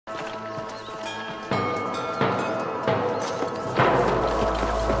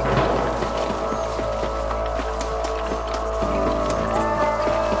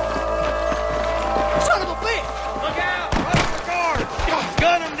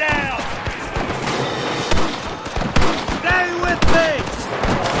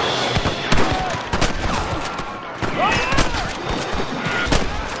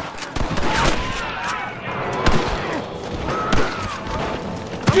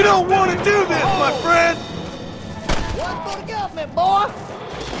You don't want to do this, my friend! One for the government, boy!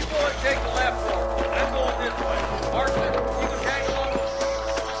 You boys take the left road. I'm going this way. Marshall, you can tag along.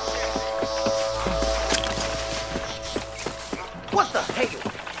 What the hell?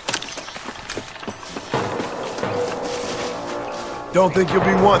 Don't think you'll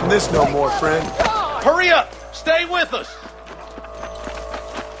be wanting this no more, friend. Hurry up! Stay with us!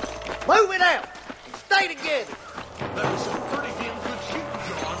 Move it out! And stay together! That was some pretty damn good shooting,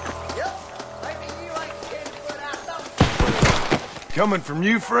 John. Yep. Maybe you ain't 10 foot out though. Coming from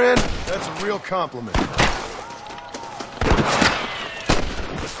you, friend, that's a real compliment.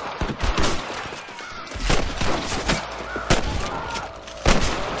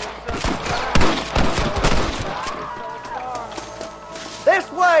 This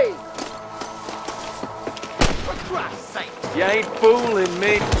way! For Christ's sake! You ain't fooling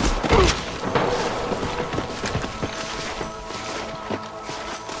me.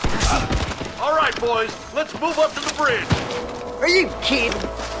 All right, boys, let's move up to the bridge. Are you kidding?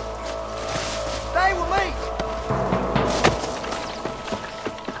 Stay with me!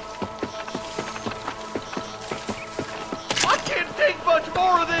 I can't take much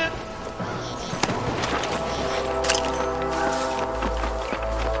more of this.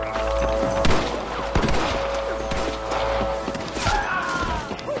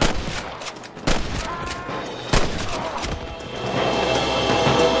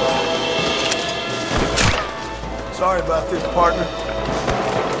 Sorry about this, partner.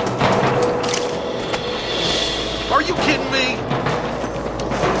 Are you kidding me?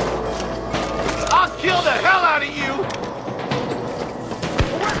 I'll kill the hell out of you!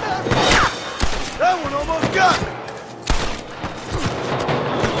 That one almost got me!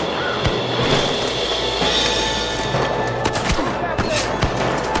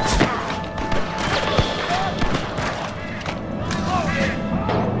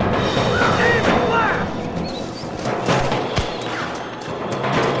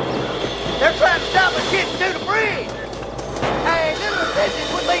 They're trying to stop us getting through the bridge! Hey, little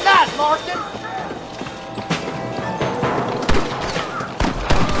assistance would be nice, Marston!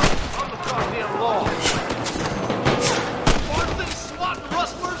 On the goddamn law. Marston's swatting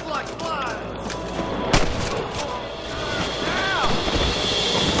rustlers like flies.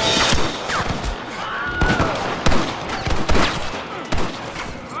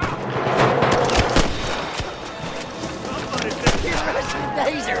 Your Russian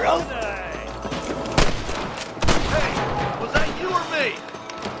days are over! Hey, was that you or me?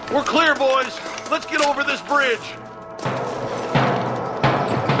 We're clear, boys. Let's get over this bridge.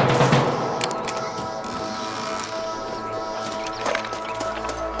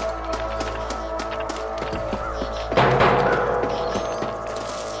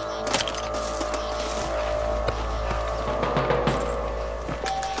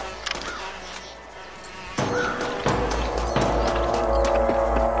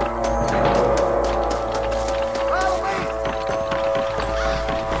 Follow me!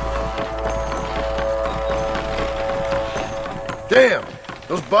 Damn,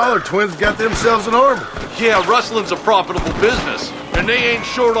 those Baller twins got themselves an army. Yeah, rustling's a profitable business, and they ain't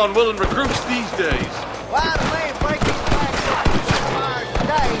short on willing recruits these days. Why do man break his back $5 a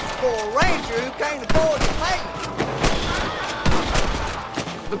day for a rancher who can't afford to pay him?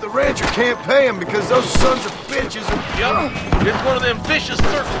 But the rancher can't pay him because those sons of bitches are... Yep, it's one of them vicious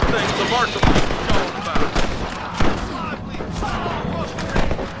circle things the marshal was talking about.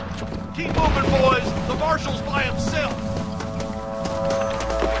 Keep moving, boys. The marshal's by himself.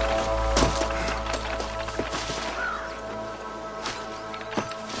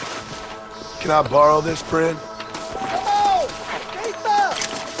 Can I borrow this, friend? Come on! Keep up!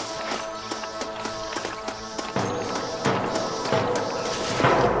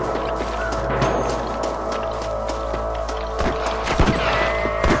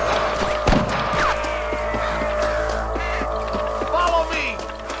 Follow me.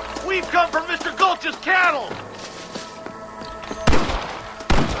 We've come from Mr. Gulch's cattle.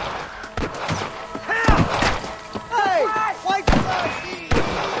 Help! Hey! Wait for us!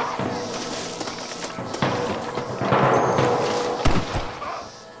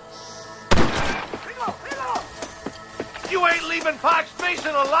 You ain't leaving Pike's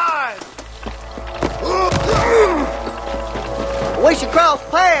Basin alive. We should cross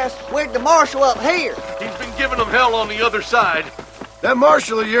paths with the marshal up here. He's been giving them hell on the other side. That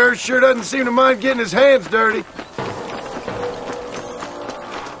marshal of yours sure doesn't seem to mind getting his hands dirty.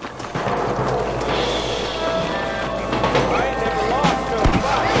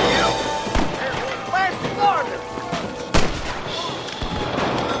 Where's the garden?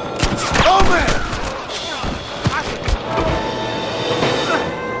 Oh, man!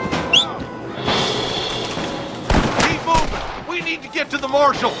 get to the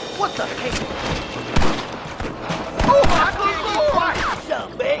marshal. What the heck? Oh, my God! You son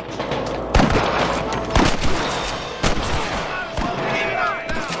of a bitch!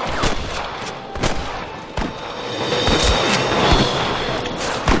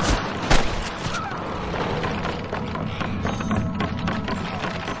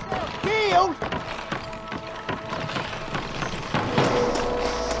 Killed!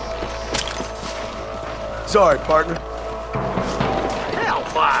 Sorry, partner.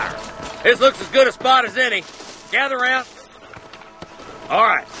 Hellfire! This looks as good a spot as any. Gather round. All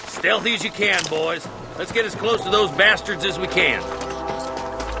right, stealthy as you can, boys. Let's get as close to those bastards as we can.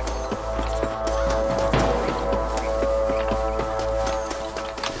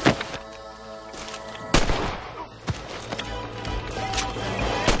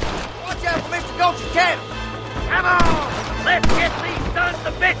 Watch out for Mr. Gulch's cattle! Come on! Let's get these sons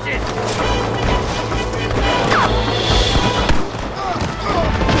of bitches!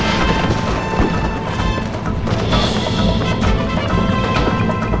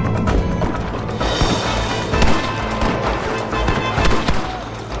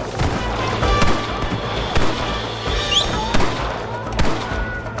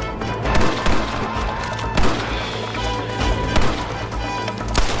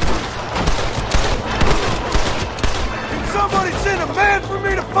 Somebody send a man for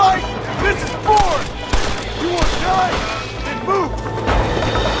me to fight! This is boring! You want to die? Then move!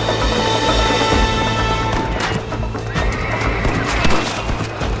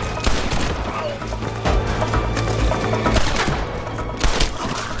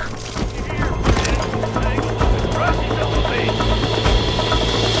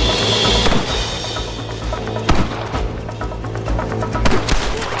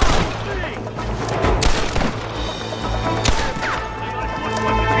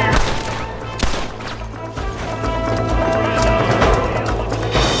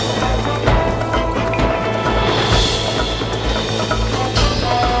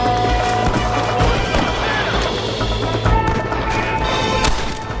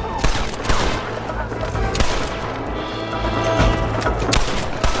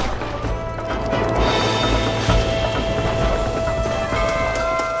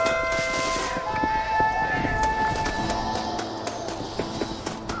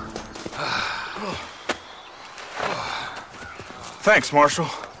 Thanks, Marshal.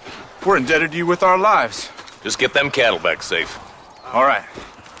 We're indebted to you with our lives. Just get them cattle back safe. All right.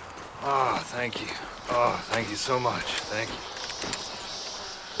 Oh, thank you. Oh, thank you so much. Thank you.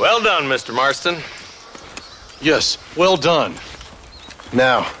 Well done, Mr. Marston. Yes, well done.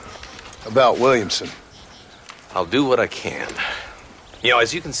 Now, about Williamson. I'll do what I can. You know,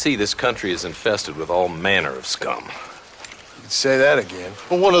 as you can see, this country is infested with all manner of scum. You could say that again.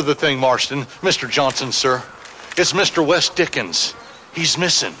 Well, one other thing, Marston. Mr. Johnson, sir. It's Mr. Wes Dickens. He's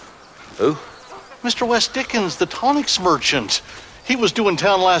missing. Who? Mr. Wes Dickens, the tonics merchant. He was due in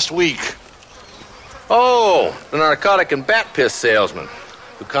town last week. Oh, the narcotic and bat piss salesman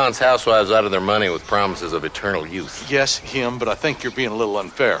who cons housewives out of their money with promises of eternal youth. Yes, him, but I think you're being a little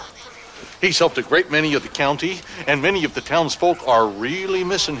unfair. He's helped a great many of the county, and many of the townsfolk are really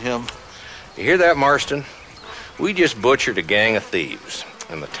missing him. You hear that, Marston? We just butchered a gang of thieves,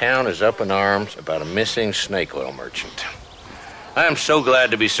 and the town is up in arms about a missing snake oil merchant. I am so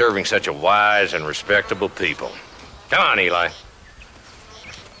glad to be serving such a wise and respectable people. Come on, Eli.